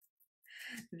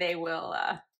they will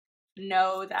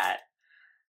know that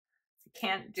I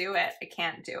can't do it. I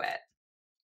can't do it.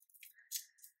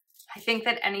 I think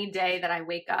that any day that I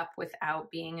wake up without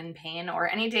being in pain, or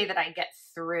any day that I get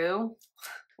through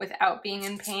without being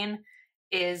in pain,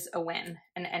 is a win.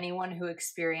 And anyone who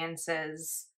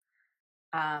experiences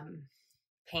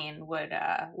pain would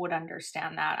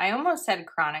understand that. I almost said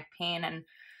chronic pain, and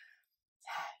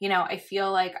I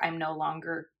feel like I'm no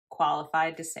longer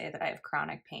qualified to say that I have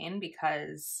chronic pain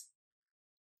because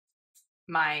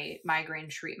my migraine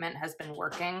treatment has been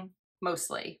working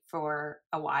mostly for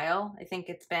a while. I think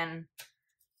it's been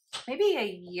maybe a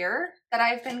year that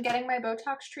I've been getting my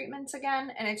Botox treatments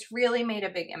again, and it's really made a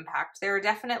big impact. There are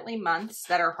definitely months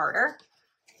that are harder.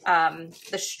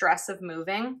 The stress of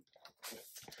moving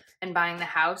and buying the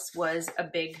house was a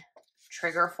big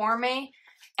trigger for me.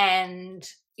 And,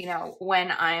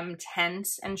 when I'm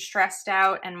tense and stressed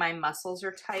out and my muscles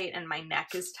are tight and my neck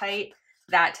is tight,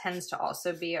 that tends to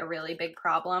also be a really big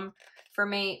problem for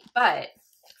me. But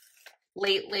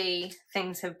lately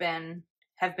things have been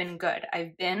good.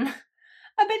 I've been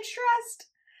a bit stressed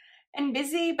and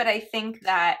busy, but I think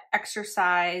that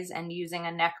exercise and using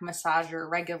a neck massager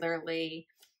regularly,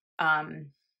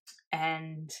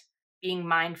 and being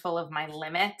mindful of my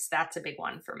limits, that's a big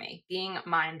one for me. Being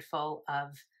mindful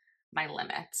of my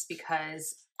limits,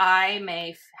 because I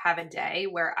may have a day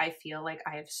where I feel like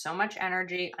I have so much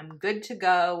energy, I'm good to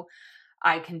go,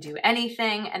 I can do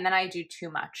anything, and then I do too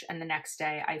much, and the next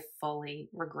day I fully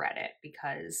regret it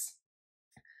because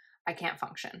I can't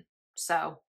function.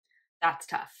 So that's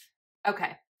tough.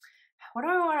 Okay, what do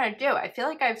I want to do? I feel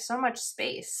like I have so much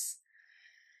space.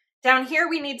 Down here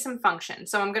we need some function,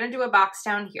 so I'm going to do a box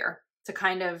down here to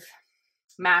kind of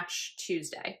match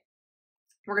Tuesday.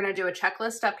 We're going to do a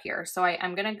checklist up here, so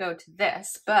I'm going to go to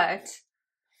this, but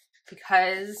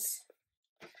because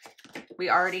we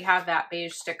already have that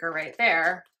beige sticker right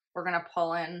there, we're going to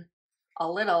pull in a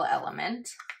little element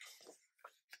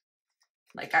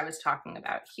like I was talking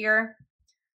about here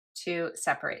to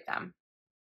separate them.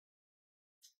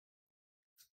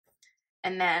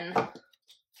 And then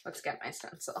let's get my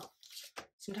stencil.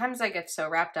 Sometimes I get so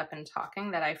wrapped up in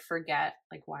talking that I forget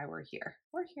like why we're here.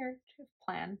 We're here to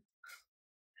plan.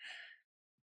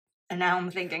 And now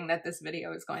I'm thinking that this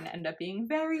video is going to end up being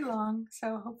very long.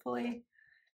 So hopefully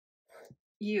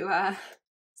you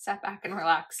sat back and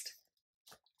relaxed.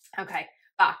 Okay,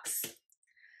 box.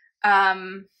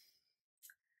 I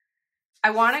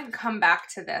want to come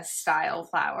back to this style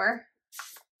flower.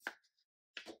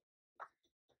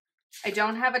 I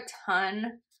don't have a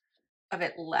ton of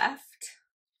it left.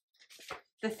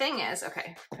 The thing is,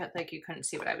 okay, but like you couldn't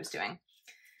see what I was doing.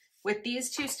 With these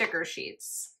two sticker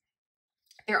sheets,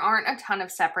 there aren't a ton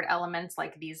of separate elements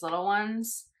like these little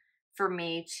ones for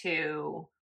me to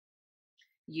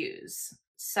use.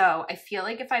 So I feel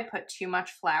like if I put too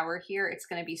much flower here, it's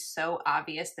going to be so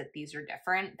obvious that these are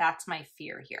different. That's my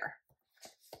fear here.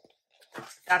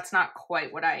 That's not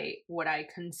quite what I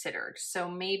considered. So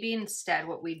maybe instead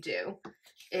what we do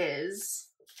is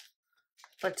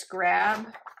let's grab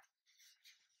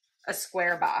a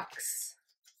square box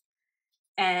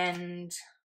and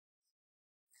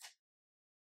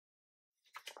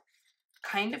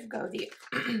kind of go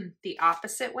the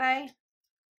opposite way.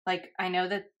 Like, I know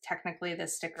that technically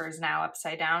this sticker is now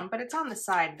upside down, but it's on the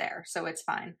side there, so it's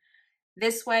fine.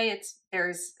 This way,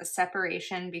 there's a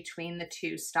separation between the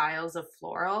two styles of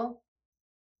floral,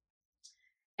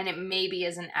 and it maybe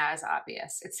isn't as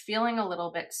obvious. It's feeling a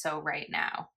little bit so right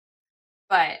now,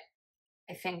 but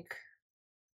I think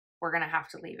we're gonna have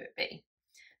to leave it be.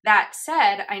 That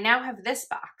said, I now have this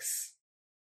box.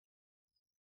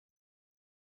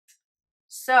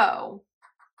 So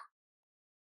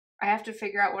I have to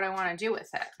figure out what I want to do with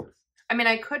it. I mean,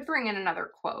 I could bring in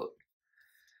another quote.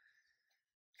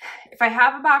 If I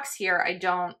have a box here, I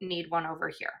don't need one over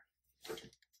here.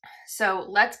 So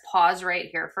let's pause right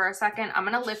here for a second. I'm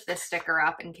going to lift this sticker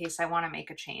up in case I want to make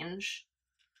a change.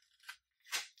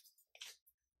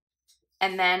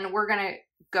 And then we're going to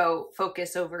go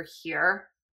focus over here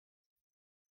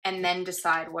and then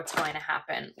decide what's going to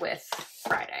happen with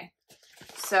Friday.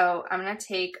 So I'm going to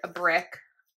take a brick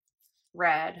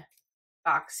red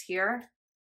box here.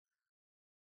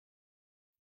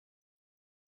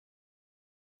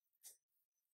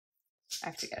 I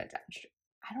have to get it down.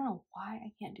 I don't know why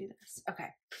I can't do this. Okay.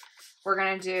 We're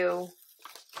going to do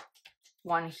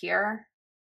one here.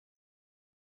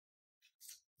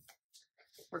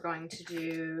 We're going to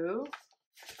do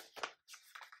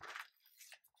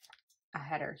a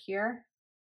header here.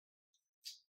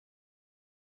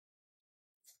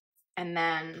 And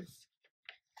then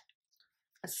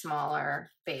a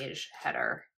smaller beige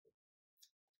header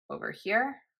over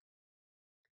here.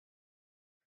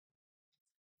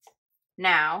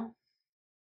 Now,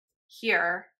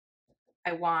 here,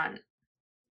 I want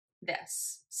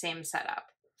this same setup.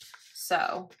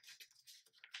 So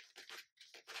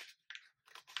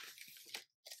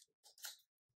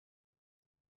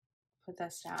put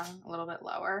this down a little bit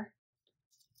lower.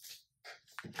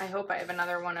 I hope I have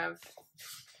another one of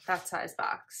that size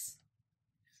box.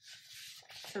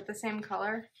 Is it the same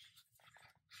color?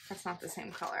 That's not the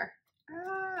same color.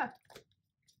 Ah.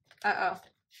 Uh-oh.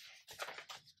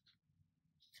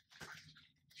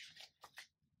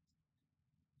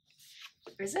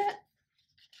 Is it? I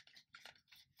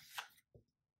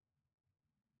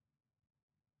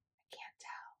can't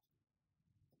tell.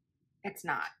 It's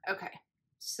not. Okay.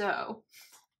 So,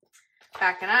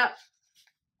 backing up,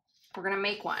 we're going to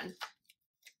make one.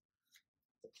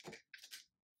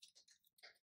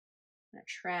 I'm going to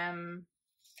trim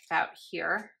about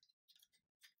here.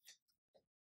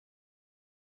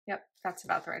 Yep, that's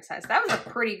about the right size. That was a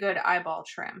pretty good eyeball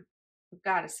trim, I've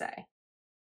got to say.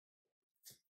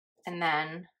 And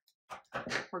then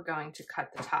we're going to cut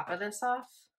the top of this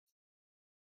off.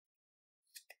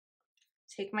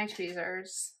 Take my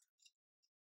tweezers.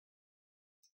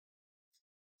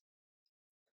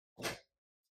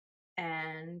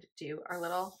 And do our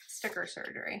little sticker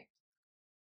surgery.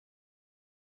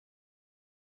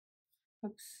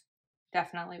 Oops,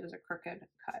 definitely was a crooked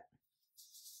cut.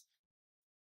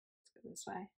 Let's go this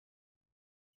way.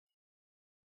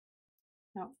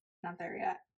 Nope, not there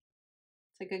yet.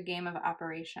 It's like a game of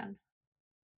Operation.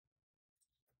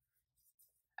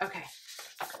 Okay,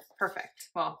 perfect.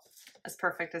 Well, as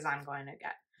perfect as I'm going to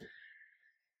get.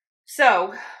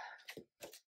 So,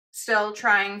 still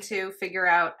trying to figure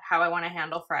out how I want to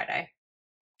handle Friday.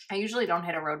 I usually don't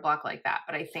hit a roadblock like that,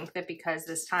 but I think that because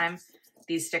this time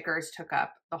these stickers took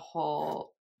up the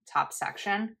whole top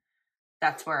section,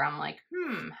 that's where I'm like,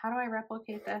 how do I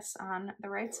replicate this on the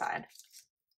right side?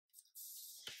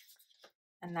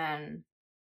 And then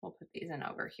we'll put these in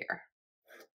over here.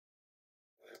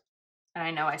 And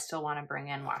I know I still want to bring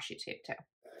in washi tape too.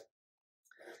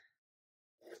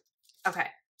 Okay.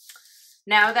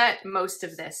 Now that most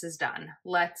of this is done,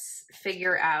 let's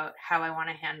figure out how I want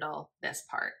to handle this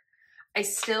part. I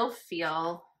still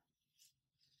feel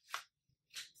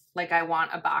like I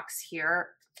want a box here,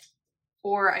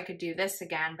 or I could do this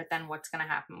again, but then what's going to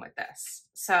happen with this?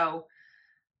 So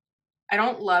I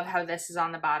don't love how this is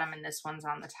on the bottom and this one's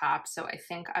on the top. So I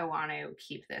think I want to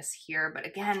keep this here. But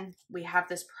again, we have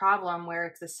this problem where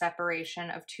it's the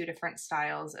separation of two different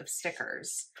styles of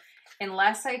stickers.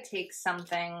 Unless I take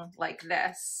something like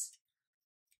this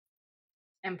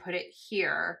and put it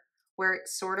here where it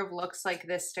sort of looks like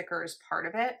this sticker is part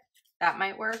of it, that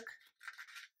might work.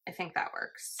 I think that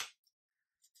works.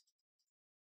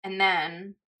 And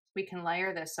then we can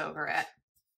layer this over it.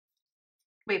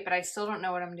 Wait, but I still don't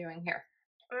know what I'm doing here.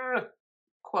 Ugh.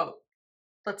 Quote.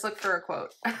 Let's look for a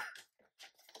quote.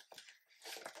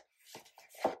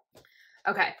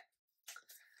 Okay.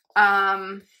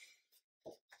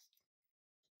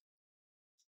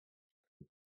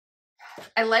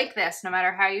 I like this. No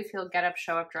matter how you feel, get up,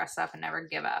 show up, dress up, and never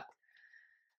give up.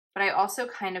 But I also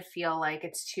kind of feel like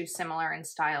it's too similar in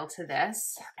style to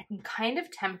this. I'm kind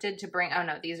of tempted to bring, oh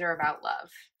no, these are about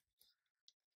love.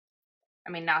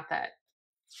 I mean, not that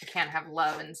I can't have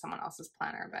love in someone else's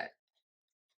planner, but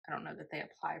I don't know that they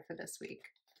apply for this week.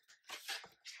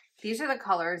 These are the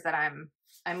colors that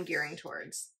I'm gearing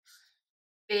towards.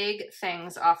 Big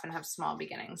things often have small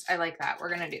beginnings. I like that.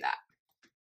 We're going to do that.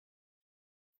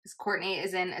 Because Courtney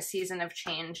is in a season of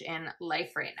change in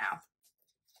life right now.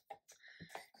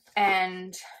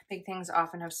 And big things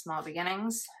often have small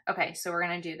beginnings. Okay, so we're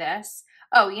going to do this.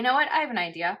 Oh, you know what? I have an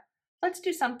idea. Let's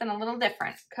do something a little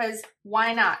different, because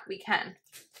why not? We can.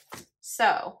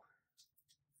 So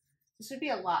this would be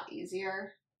a lot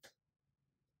easier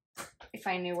if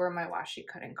I knew where my washi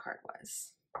cutting card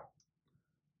was.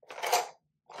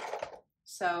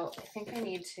 So I think I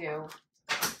need to,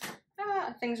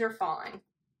 things are falling.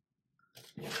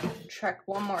 Check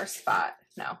one more spot.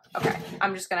 No. Okay.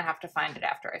 I'm just going to have to find it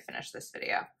after I finish this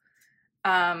video.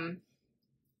 The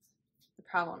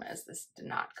problem is this did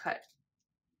not cut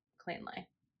cleanly.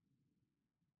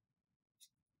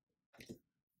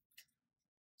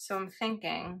 So I'm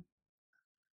thinking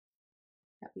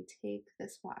that we take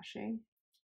this washi.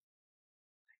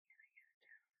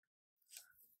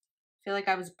 I feel like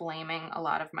I was blaming a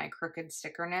lot of my crooked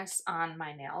stickerness on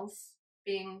my nails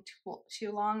being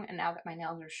too long, and now that my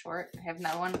nails are short, I have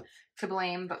no one to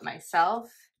blame but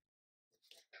myself.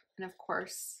 And of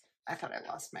course, I thought I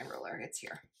lost my ruler. It's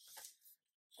here.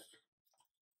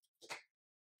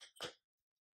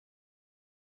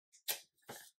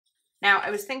 Now, I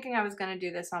was thinking I was going to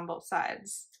do this on both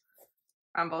sides,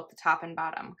 on both the top and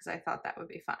bottom, because I thought that would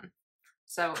be fun.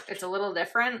 So it's a little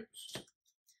different,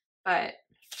 but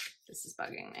this is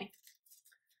bugging me.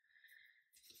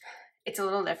 It's a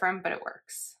little different, but it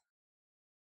works.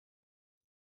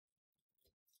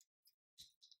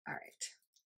 All right.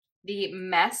 The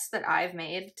mess that I've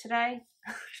made today,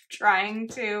 trying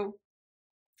to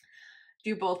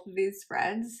do both of these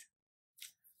spreads.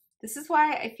 This is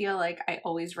why I feel like I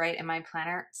always write in my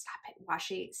planner, stop it,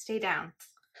 washi, stay down.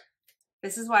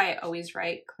 This is why I always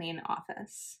write clean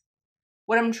office.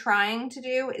 What I'm trying to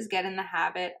do is get in the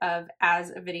habit of,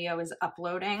 as a video is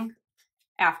uploading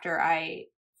after I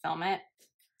film it,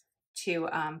 to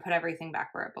put everything back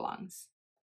where it belongs.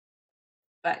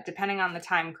 But depending on the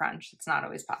time crunch, it's not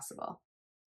always possible.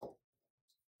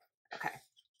 Okay.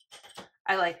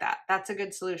 I like that. That's a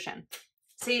good solution.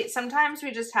 See, sometimes we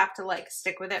just have to like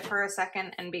stick with it for a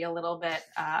second and be a little bit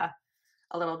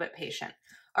patient.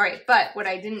 All right, but what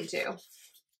I didn't do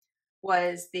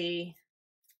was the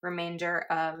remainder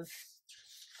of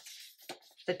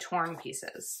the torn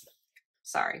pieces.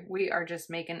 Sorry, we are just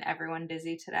making everyone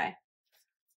dizzy today.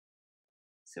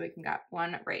 So we can got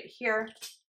one right here.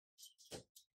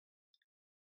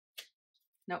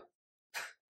 Nope.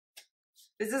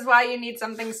 This is why you need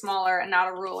something smaller and not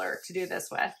a ruler to do this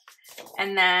with.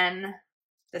 And then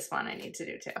this one I need to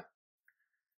do too.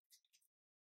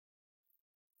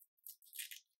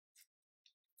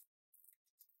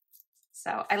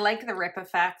 So I like the rip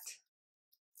effect.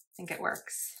 I think it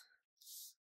works.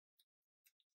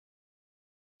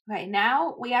 Okay,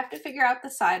 now we have to figure out the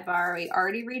sidebar. We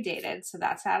already redated, so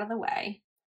that's out of the way.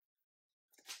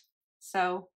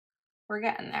 So we're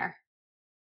getting there.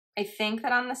 I think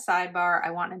that on the sidebar,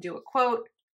 I want to do a quote,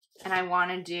 and I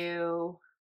want to do,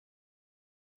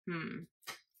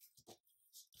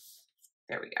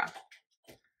 there we go.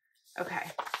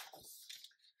 Okay.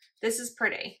 This is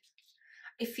pretty.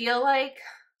 I feel like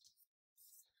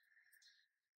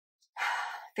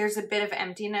there's a bit of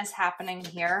emptiness happening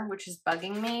here, which is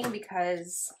bugging me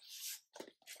because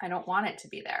I don't want it to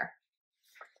be there.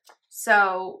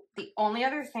 So the only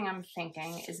other thing I'm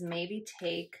thinking is maybe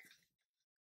take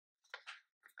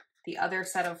the other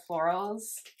set of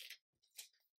florals.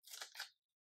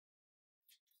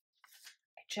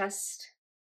 I just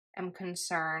am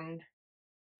concerned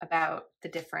about the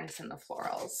difference in the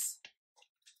florals.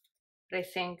 But I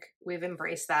think we've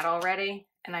embraced that already,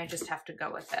 and I just have to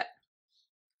go with it.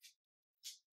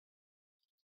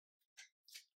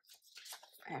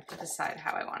 I have to decide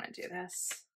how I want to do this.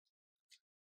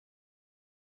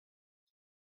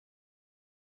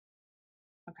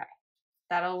 Okay,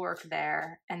 that'll work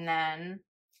there. And then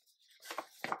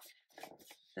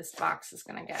this box is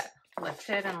gonna get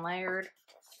lifted and layered.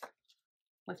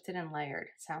 Lifted and layered.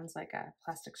 Sounds like a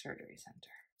plastic surgery center.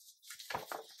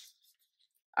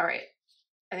 All right,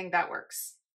 I think that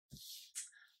works.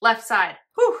 Left side.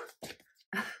 Whew.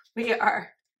 We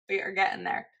are getting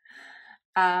there.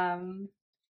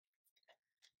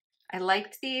 I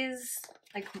liked these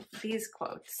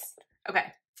quotes.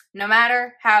 Okay. No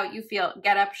matter how you feel,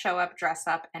 get up, show up, dress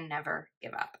up, and never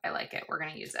give up. I like it. We're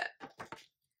going to use it.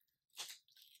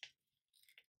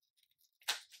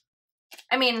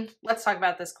 I mean, let's talk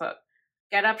about this quote.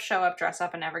 Get up, show up, dress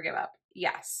up, and never give up.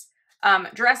 Yes.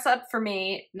 Dress up for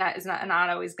me is not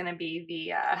always going to be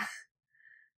the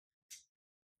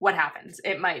what happens.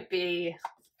 It might be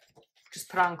just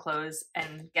put on clothes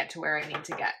and get to where I need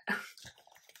to get.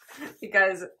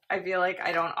 Because I feel like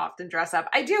I don't often dress up.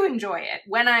 I do enjoy it.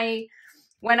 When I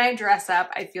dress up,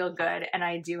 I feel good and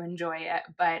I do enjoy it,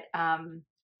 but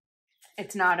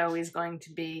it's not always going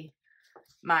to be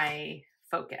my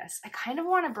focus. I kind of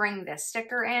want to bring this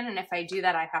sticker in, and if I do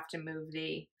that, I have to move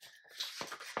the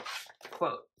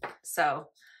quote. So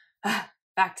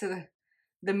back to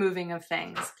the moving of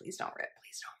things. Please don't rip.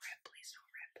 Please don't rip. Please don't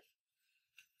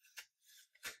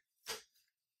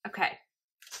rip. Okay.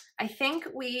 I think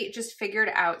we just figured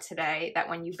out today that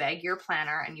when you beg your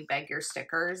planner and you beg your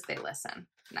stickers, they listen.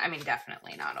 I mean,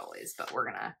 definitely not always, but we're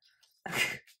gonna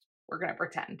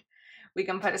pretend. We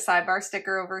can put a sidebar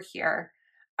sticker over here.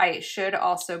 I should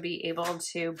also be able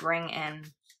to bring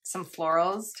in some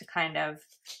florals to kind of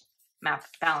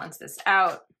balance this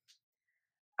out.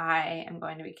 I am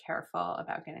going to be careful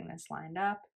about getting this lined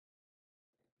up.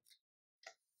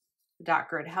 The dot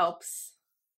grid helps.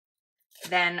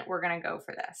 Then we're going to go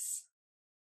for this.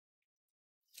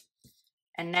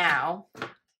 And now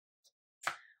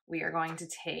we are going to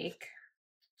take,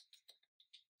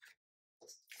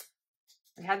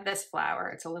 we had this flower.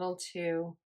 It's a little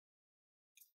too,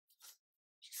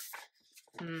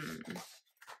 I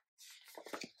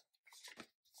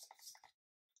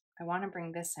want to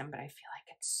bring this in, but I feel like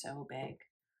it's so big.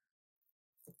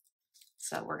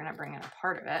 So we're going to bring in a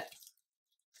part of it.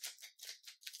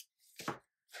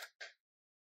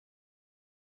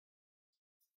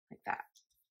 That.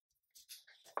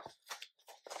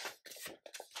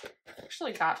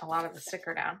 Actually got a lot of the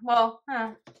sticker down. Well,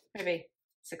 maybe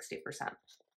 60%.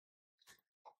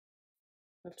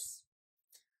 Oops.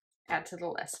 Add to the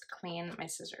list. Clean my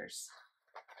scissors.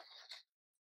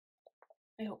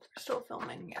 I hope we're still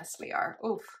filming. Yes, we are.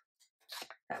 Oof.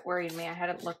 That worried me. I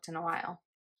hadn't looked in a while.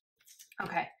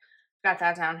 Okay. Got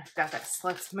that down. Got this.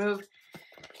 Let's move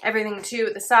everything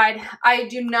to the side. I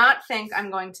do not think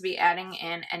I'm going to be adding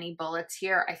in any bullets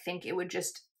here. I think it would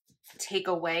just take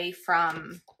away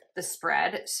from the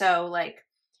spread. So like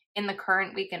in the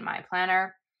current week in my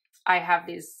planner, I have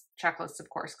these checklists, of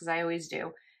course, because I always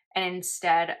do. And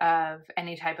instead of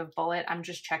any type of bullet, I'm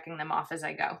just checking them off as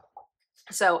I go.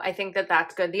 So I think that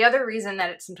that's good. The other reason that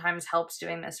it sometimes helps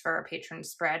doing this for a patron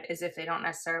spread is if they don't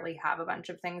necessarily have a bunch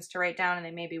of things to write down and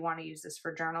they maybe want to use this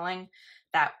for journaling,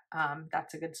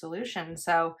 that's a good solution.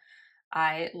 So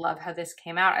I love how this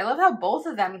came out. I love how both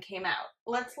of them came out.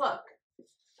 Let's look.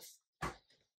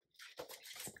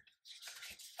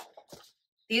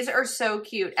 These are so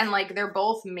cute. And like, they're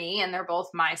both me and they're both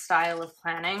my style of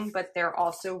planning, but they're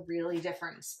also really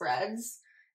different spreads.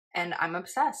 And I'm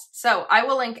obsessed. So I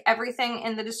will link everything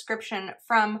in the description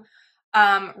from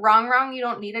Wrong. You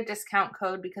don't need a discount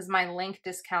code because my link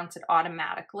discounts it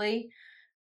automatically.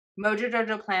 Mojo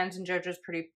Jojo Plans and Mojo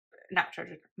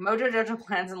Jojo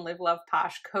Plans and Live Love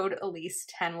Posh. Code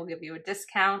Elise10 will give you a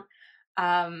discount.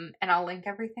 and I'll link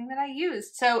everything that I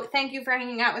used. So thank you for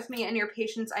hanging out with me and your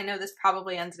patience. I know this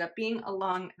probably ended up being a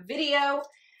long video.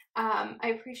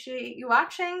 I appreciate you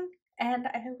watching, and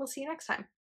I will see you next time.